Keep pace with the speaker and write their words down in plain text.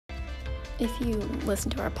If you listen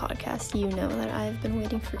to our podcast, you know that I've been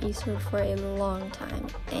waiting for Eastward for a long time,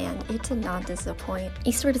 and it did not disappoint.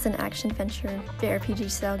 Eastward is an action-adventure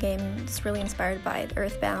ARPG-style game. It's really inspired by the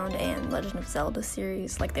Earthbound and Legend of Zelda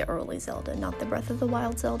series, like the early Zelda, not the Breath of the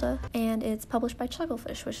Wild Zelda. And it's published by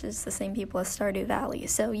Chucklefish, which is the same people as Stardew Valley,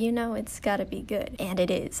 so you know it's gotta be good. And it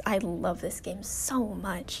is. I love this game so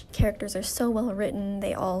much. Characters are so well written,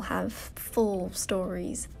 they all have full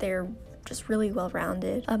stories, they're just really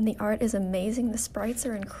well-rounded. The art is amazing, the sprites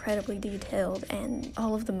are incredibly detailed, and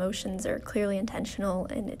all of the motions are clearly intentional,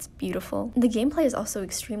 and it's beautiful. The gameplay is also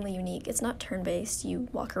extremely unique. It's not turn-based. You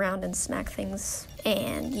walk around and smack things,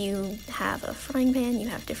 and you have a frying pan, you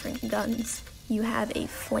have different guns, you have a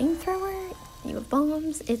flamethrower, you have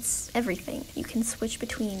bombs, it's everything. You can switch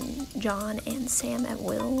between John and Sam at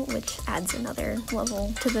will, which adds another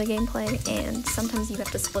level to the gameplay, and sometimes you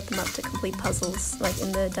have to split them up to complete puzzles, like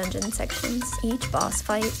in the dungeon sections. Each boss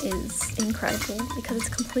fight is incredible because it's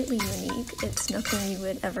completely unique. It's nothing you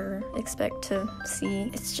would ever expect to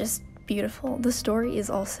see. It's just beautiful. The story is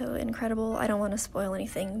also incredible. I don't want to spoil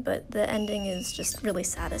anything, but the ending is just really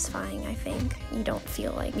satisfying, I think. You don't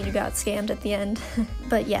feel like you got scammed at the end.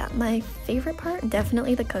 But yeah, my favorite part,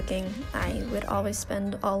 definitely the cooking. I would always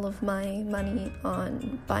spend all of my money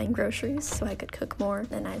on buying groceries so I could cook more,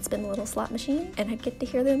 and I'd spin a little slot machine, and I'd get to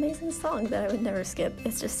hear the amazing song that I would never skip.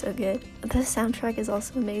 It's just so good. The soundtrack is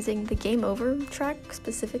also amazing. The gameover track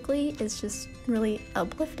specifically is just really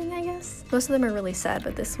uplifting, I guess. Most of them are really sad,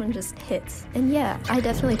 but this one just hits. And yeah, I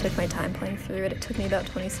definitely took my time playing through it. It took me about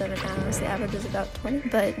 27 hours. The average is about 20,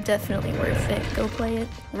 but definitely worth it. Go play it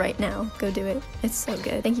right now. Go do it. It's so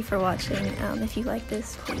good. Thank you for watching. If you like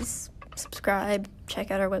this, please subscribe. Check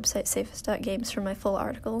out our website, safest.games, for my full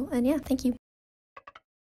article. And yeah, thank you.